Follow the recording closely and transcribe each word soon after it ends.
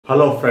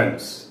Hello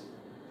friends,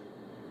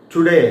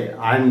 today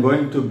I am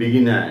going to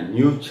begin a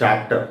new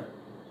chapter.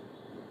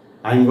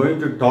 I am going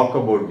to talk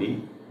about the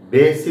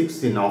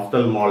basics in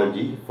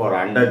ophthalmology for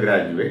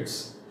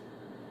undergraduates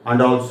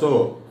and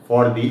also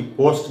for the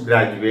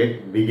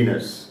postgraduate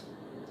beginners.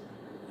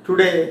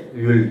 Today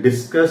we will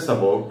discuss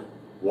about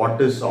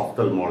what is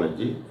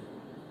ophthalmology,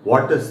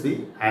 what is the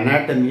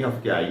anatomy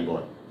of the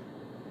eyeball.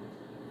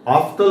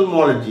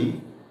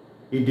 Ophthalmology,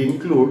 it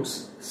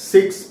includes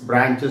 6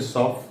 branches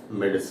of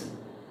medicine.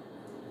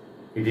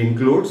 It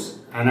includes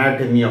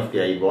anatomy of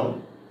the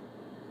eyeball,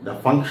 the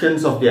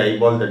functions of the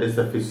eyeball, that is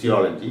the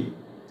physiology.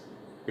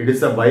 It is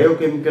the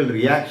biochemical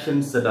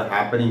reactions that are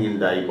happening in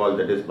the eyeball,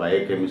 that is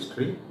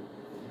biochemistry.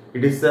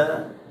 It is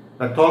the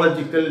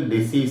pathological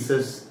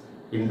diseases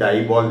in the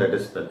eyeball, that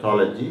is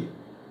pathology.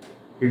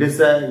 It is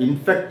the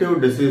infective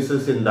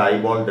diseases in the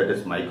eyeball, that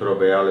is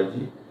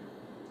microbiology.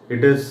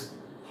 It is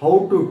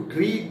how to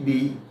treat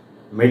the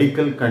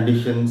medical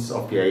conditions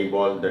of the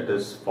eyeball, that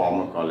is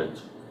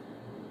pharmacology.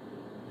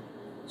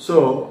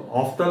 So,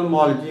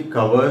 ophthalmology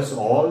covers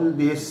all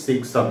these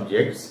 6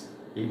 subjects,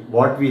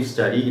 what we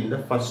study in the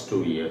first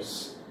 2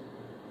 years.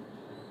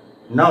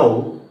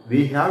 Now,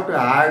 we have to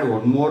add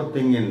one more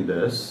thing in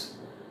this,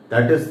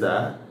 that is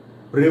the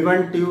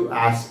preventive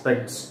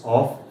aspects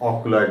of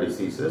ocular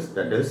diseases,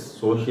 that is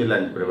social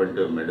and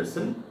preventive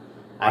medicine,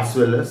 as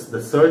well as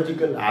the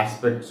surgical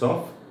aspects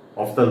of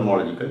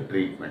ophthalmological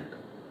treatment.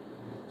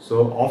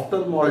 So,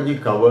 ophthalmology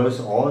covers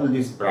all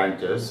these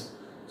branches.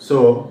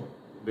 So,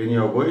 when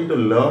you are going to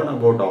learn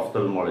about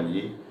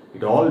ophthalmology,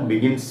 it all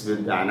begins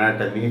with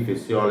anatomy,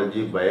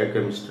 physiology,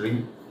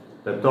 biochemistry,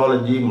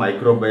 pathology,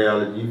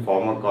 microbiology,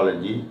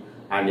 pharmacology,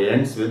 and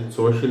ends with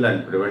social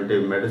and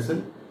preventive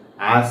medicine,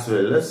 as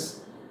well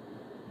as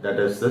that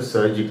is the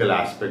surgical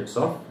aspects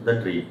of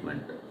the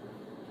treatment.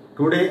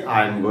 Today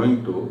I am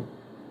going to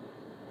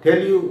tell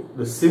you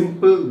the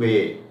simple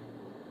way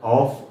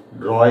of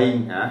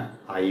drawing an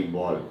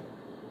eyeball,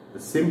 the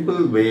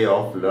simple way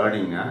of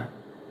learning an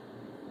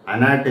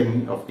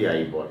anatomy of the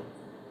eyeball.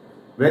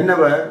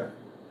 Whenever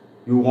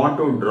you want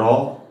to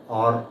draw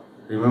or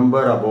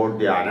remember about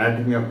the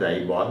anatomy of the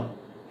eyeball,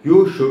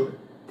 you should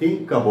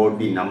think about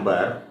the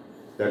number,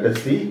 that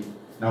is the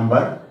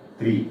number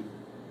 3.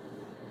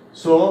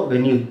 So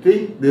when you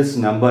think this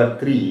number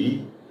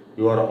 3,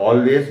 you are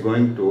always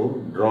going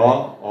to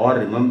draw or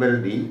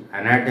remember the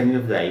anatomy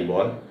of the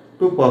eyeball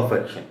to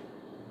perfection.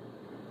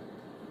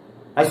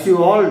 As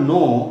you all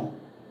know,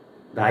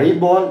 the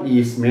eyeball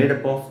is made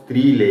up of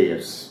 3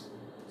 layers.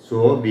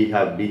 So we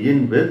have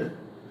begin with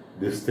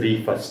this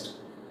 3 first.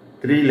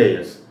 3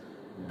 layers.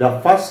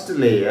 The first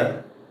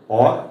layer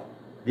or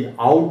the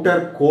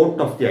outer coat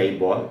of the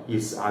eyeball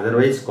is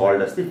otherwise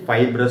called as the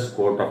fibrous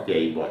coat of the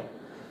eyeball.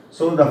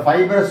 So the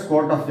fibrous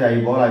coat of the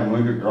eyeball, I am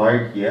going to draw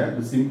it here,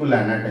 the simple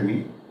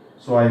anatomy.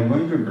 So I am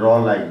going to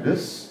draw like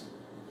this.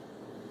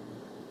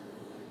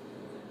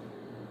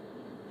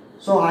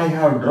 So I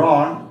have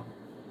drawn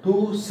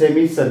 2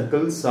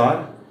 semicircles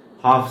or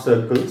half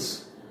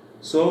circles.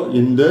 So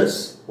in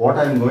this, what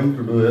I am going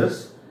to do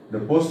is, the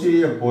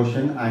posterior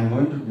portion I am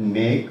going to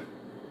make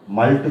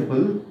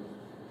multiple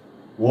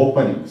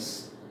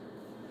openings.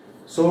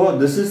 So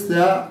this is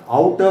the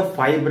outer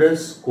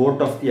fibrous coat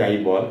of the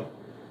eyeball.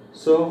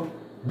 So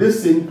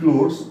this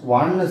includes,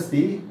 one is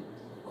the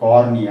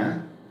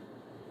cornea,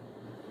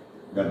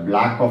 the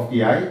black of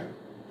the eye.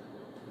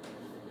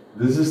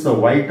 This is the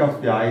white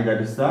of the eye,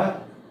 that is the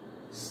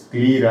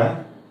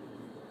sclera.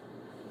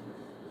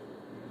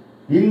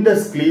 In the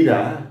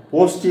sclera,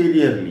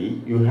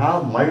 posteriorly, you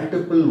have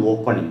multiple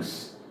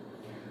openings.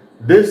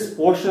 This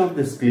portion of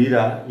the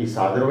sclera is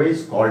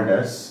otherwise called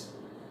as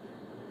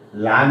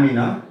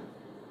lamina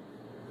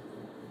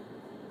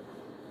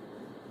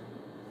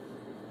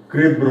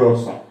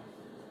cribrosa.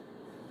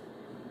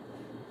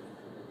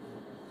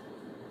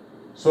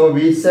 So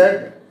we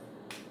said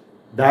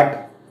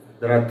that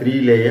there are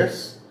 3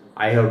 layers.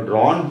 I have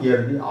drawn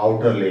here the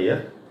outer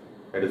layer,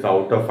 that is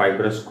outer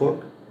fibrous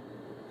coat,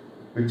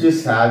 which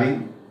is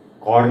having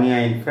cornea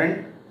in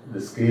front, the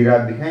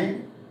sclera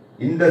behind.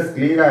 In the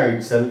sclera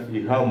itself,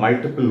 you have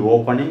multiple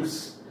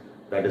openings,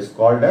 that is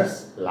called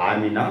as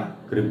lamina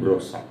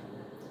cribrosa.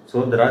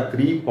 So there are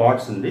 3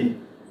 parts in the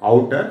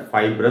outer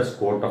fibrous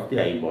coat of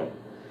the eyeball.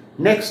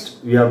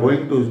 Next, we are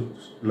going to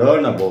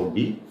learn about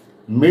the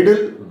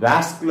middle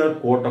vascular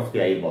coat of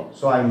the eyeball.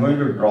 So I am going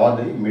to draw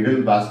the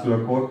middle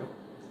vascular coat.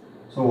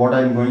 So what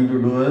I am going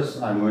to do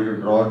is, I am going to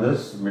draw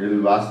this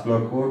middle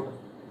vascular coat.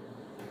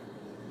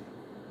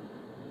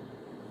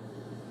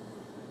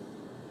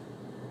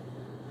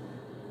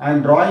 I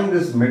am drawing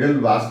this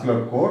middle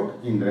vascular coat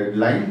in red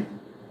line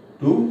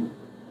to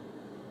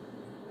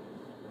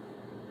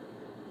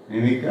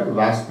mimic a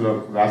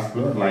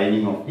vascular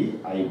lining of the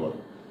eyeball.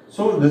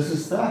 So this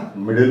is the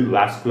middle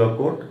vascular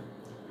coat.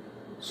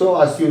 So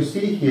as you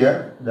see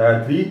here, there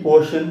are 3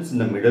 portions in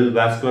the middle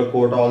vascular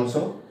coat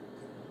also.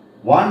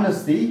 One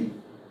is the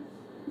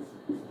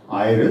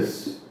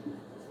iris.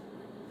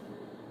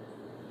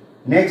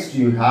 Next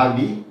you have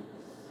the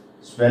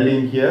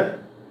swelling here,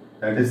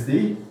 that is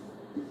the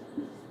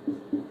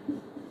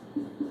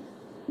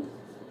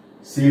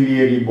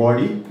ciliary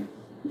body.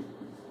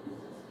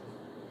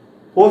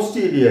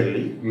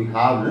 Posteriorly, you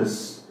have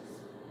this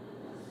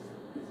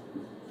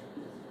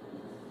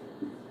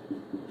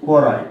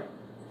choroid.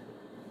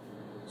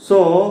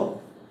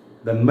 So,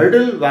 the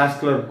middle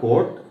vascular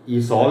coat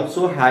is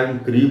also having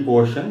three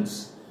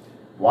portions.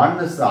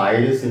 One is the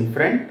iris in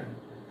front,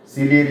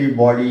 ciliary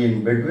body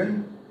in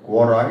between,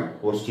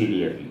 choroid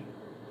posteriorly.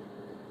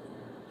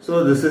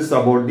 So, this is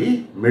about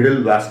the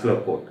middle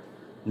vascular coat.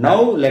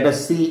 Now, let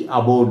us see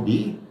about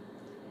the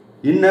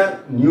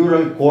inner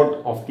neural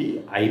coat of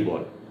the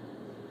eyeball.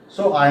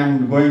 So, I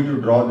am going to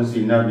draw this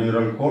inner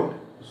neural coat.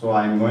 So,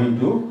 I am going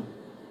to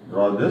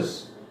draw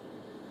this.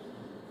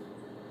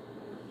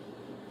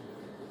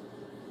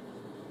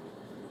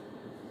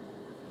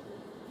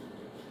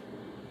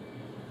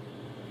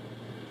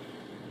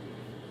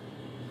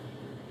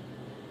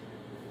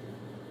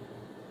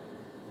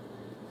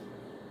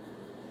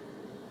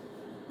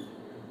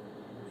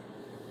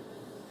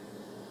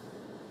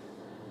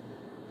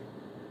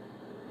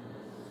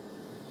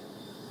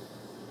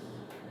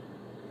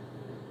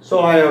 So,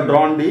 I have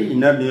drawn the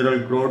inner neural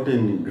coat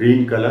in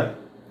green color.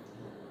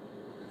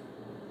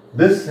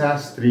 This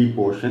has three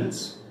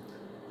portions.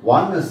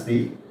 One is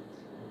the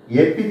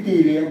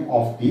epithelium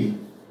of the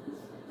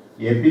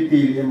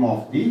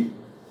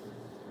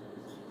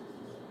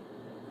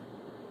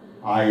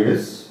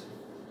iris.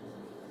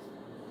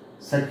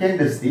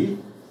 Second is the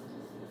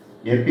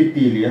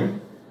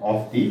epithelium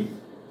of the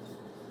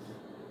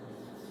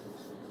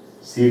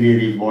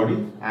ciliary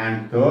body,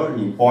 and third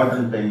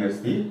important thing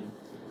is the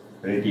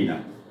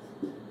retina.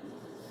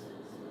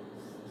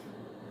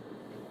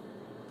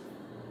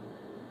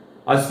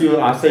 As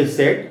I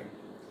said,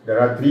 there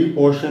are three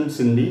portions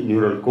in the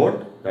neural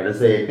coat, that is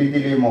the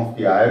epithelium of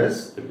the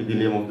iris,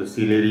 epithelium of the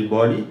ciliary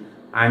body,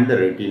 and the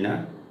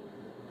retina.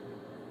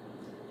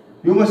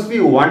 You must be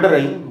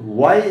wondering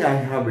why I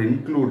have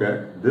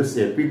included this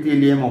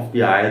epithelium of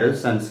the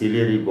iris and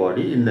ciliary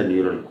body in the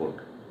neural coat.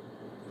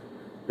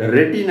 The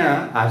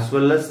retina as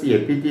well as the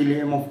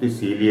epithelium of the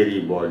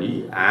ciliary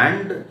body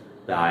and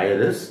the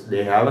iris,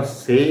 they have a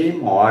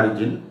same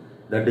origin,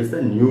 that is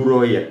the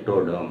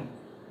neuroectoderm.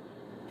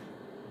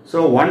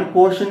 So, one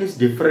portion is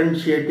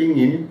differentiating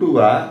into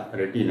a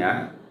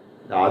retina,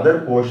 the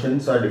other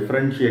portions are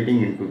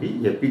differentiating into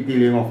the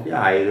epithelium of the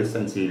iris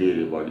and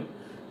ciliary body.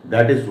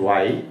 That is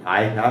why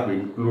I have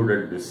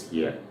included this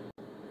here.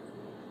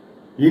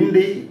 In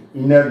the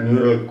inner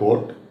neural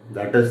coat,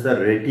 that is the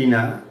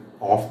retina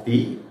of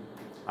the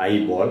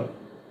eyeball,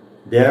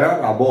 there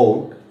are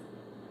about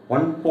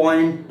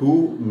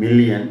 1.2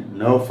 million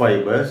nerve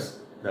fibers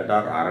that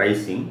are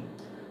arising,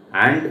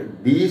 and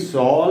these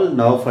all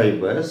nerve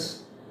fibers,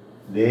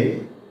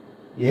 they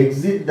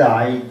exit the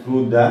eye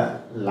through the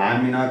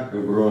lamina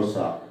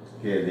cribrosa.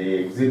 Okay,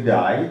 they exit the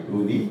eye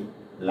through the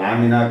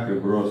lamina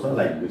cribrosa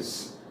like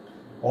this.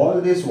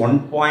 All these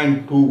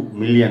 1.2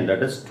 million,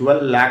 that is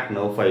 12 lakh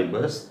nerve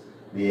fibers,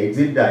 they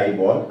exit the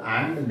eyeball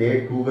and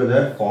they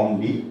together form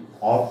the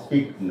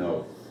optic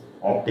nerve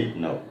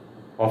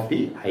of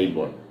the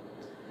eyeball.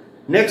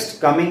 Next,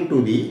 coming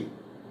to the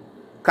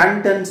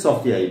contents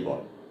of the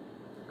eyeball.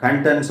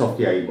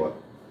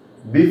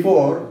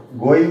 Before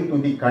going to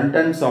the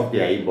contents of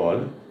the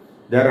eyeball,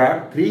 there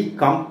are three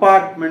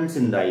compartments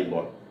in the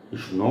eyeball. You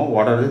should know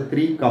what are the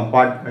three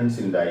compartments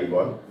in the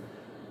eyeball.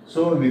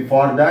 So,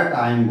 for that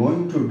I am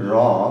going to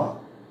draw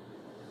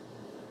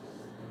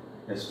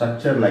a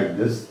structure like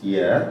this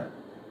here,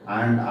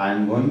 and I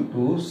am going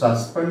to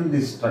suspend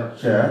this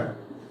structure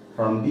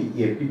from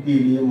the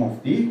epithelium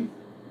of the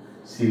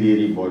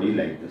ciliary body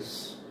like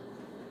this.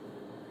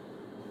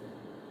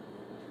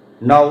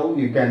 Now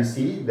you can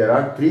see there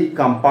are three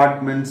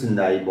compartments in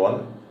the eyeball.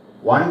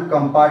 One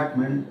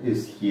compartment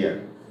is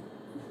here.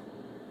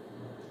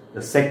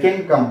 The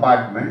second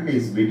compartment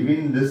is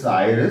between this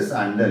iris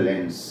and the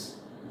lens.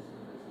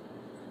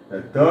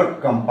 The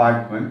third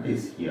compartment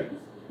is here.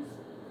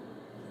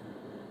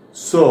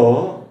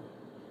 So,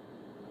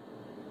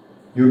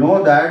 you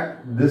know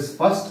that this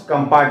first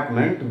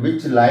compartment,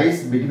 which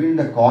lies between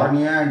the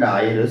cornea and the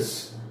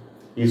iris,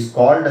 is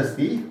called as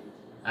the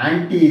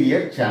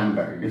anterior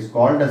chamber. It is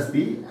called as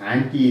the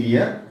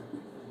anterior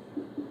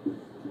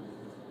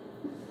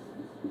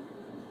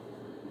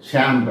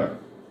chamber.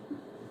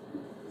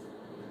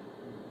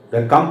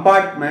 The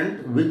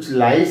compartment which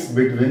lies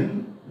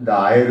between the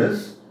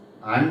iris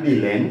and the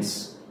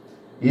lens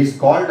is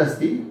called as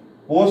the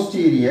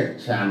posterior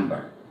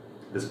chamber.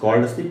 It is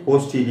called as the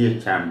posterior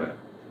chamber.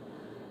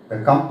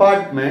 The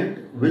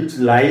compartment which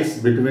lies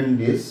between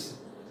this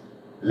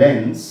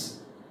lens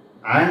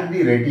and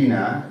the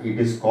retina, it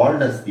is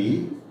called as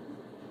the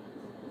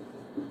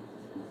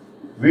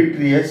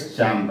vitreous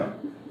chamber.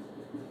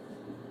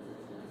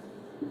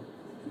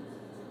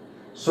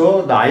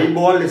 So, the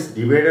eyeball is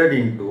divided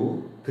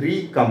into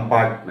three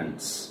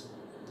compartments.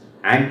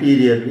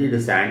 Anteriorly, it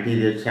is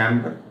anterior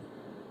chamber.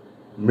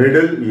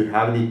 Middle, you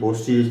have the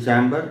posterior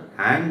chamber,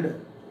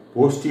 and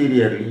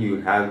posteriorly,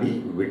 you have the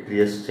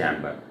vitreous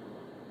chamber.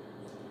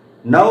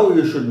 Now,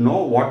 you should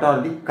know what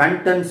are the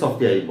contents of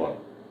the eyeball.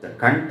 The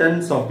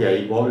contents of the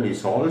eyeball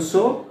is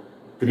also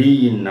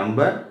 3 in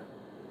number.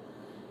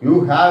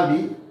 You have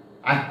the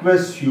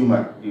aqueous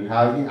humor.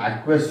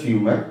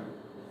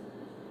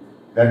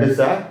 That is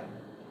a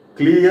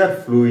clear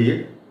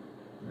fluid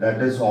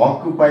that is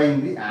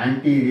occupying the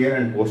anterior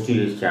and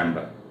posterior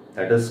chamber.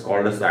 That is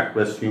called as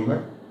aqueous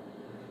humor.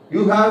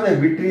 You have the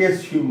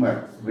vitreous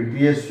humor.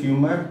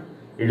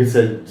 It is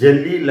a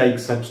jelly-like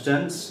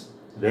substance.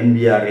 When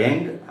we are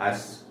young,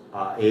 as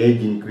our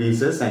age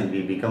increases and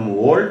we become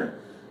old,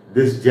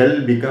 this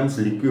gel becomes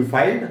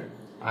liquefied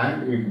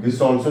and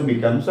this also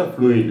becomes a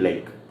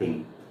fluid-like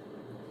thing.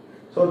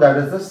 So that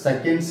is the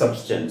second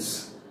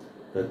substance.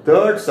 The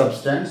third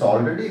substance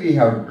already we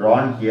have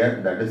drawn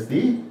here, that is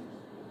the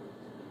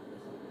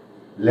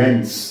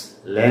lens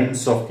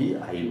of the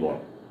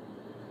eyeball.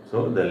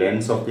 So the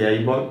lens of the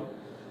eyeball.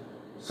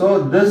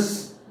 So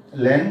this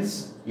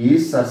lens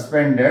is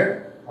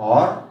suspended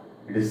or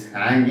it is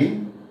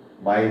hanging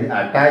by the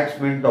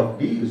attachment of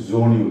the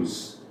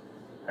zonules.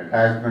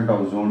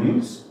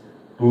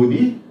 To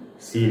the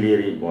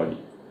ciliary body.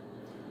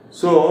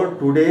 So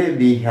today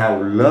we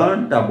have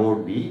learnt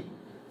about the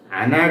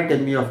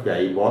anatomy of the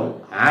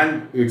eyeball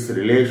and its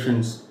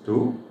relations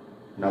to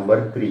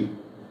number 3.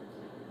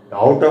 The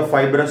outer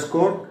fibrous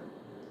coat,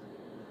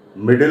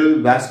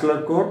 middle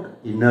vascular coat,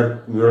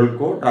 inner neural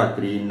coat are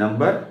 3 in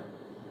number.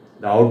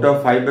 The outer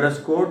fibrous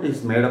coat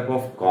is made up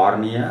of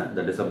cornea,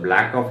 that is a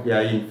black of the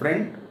eye in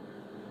front.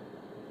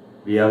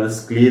 We have the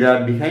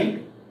sclera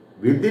behind.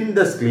 Within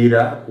the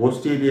sclera,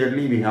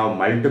 posteriorly, we have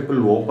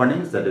multiple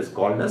openings, that is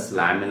called as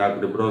lamina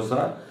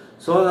cribrosa.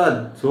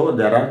 So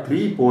there are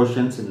 3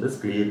 portions in the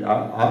sclera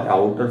or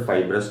outer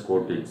fibrous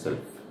coat itself.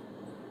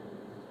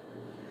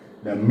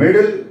 The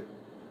middle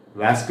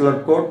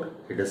vascular coat,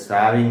 it is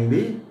having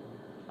the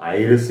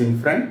iris in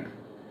front,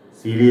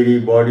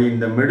 ciliary body in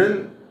the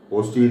middle,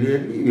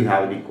 posteriorly we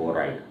have the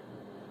choroid.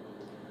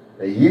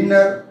 The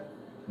inner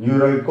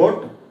neural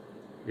coat,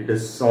 it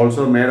is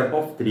also made up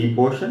of 3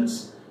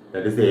 portions.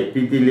 That is the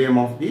epithelium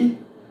of the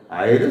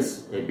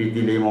iris,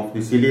 epithelium of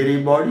the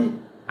ciliary body,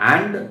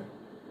 and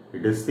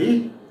it is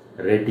the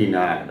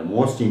retina, the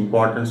most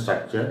important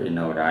structure in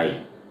our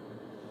eye.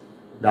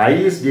 The eye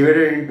is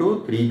divided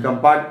into 3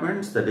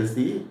 compartments, that is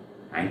the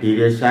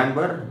anterior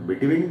chamber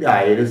between the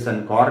iris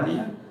and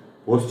cornea,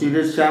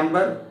 posterior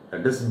chamber,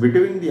 that is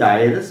between the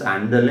iris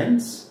and the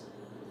lens.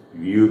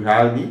 You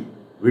have the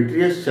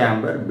vitreous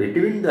chamber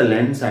between the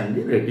lens and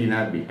the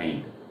retina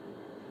behind.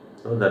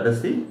 So that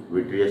is the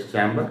vitreous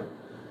chamber.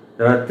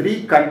 There are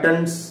 3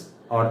 contents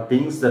or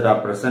things that are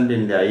present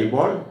in the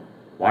eyeball.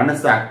 One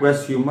is the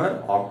aqueous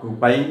humor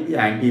occupying the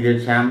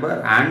anterior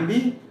chamber and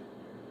the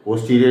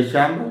posterior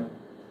chamber.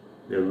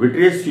 The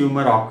vitreous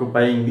humor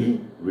occupying the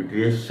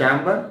vitreous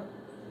chamber,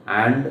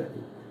 and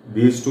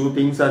these 2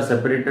 things are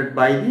separated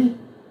by the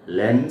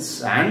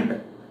lens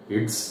and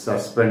its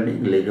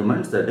suspending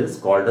ligaments, that is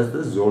called as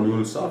the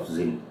zonules of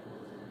zinc.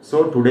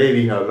 So today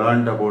we have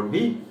learned about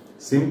the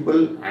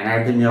simple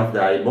anatomy of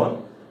the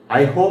eyeball.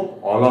 I hope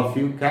all of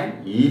you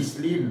can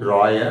easily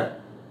draw a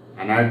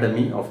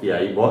anatomy of the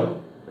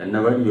eyeball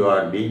whenever you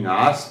are being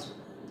asked,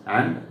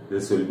 and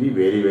this will be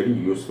very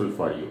useful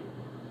for you.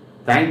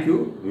 Thank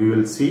you. We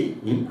will see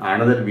in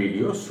another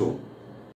video soon.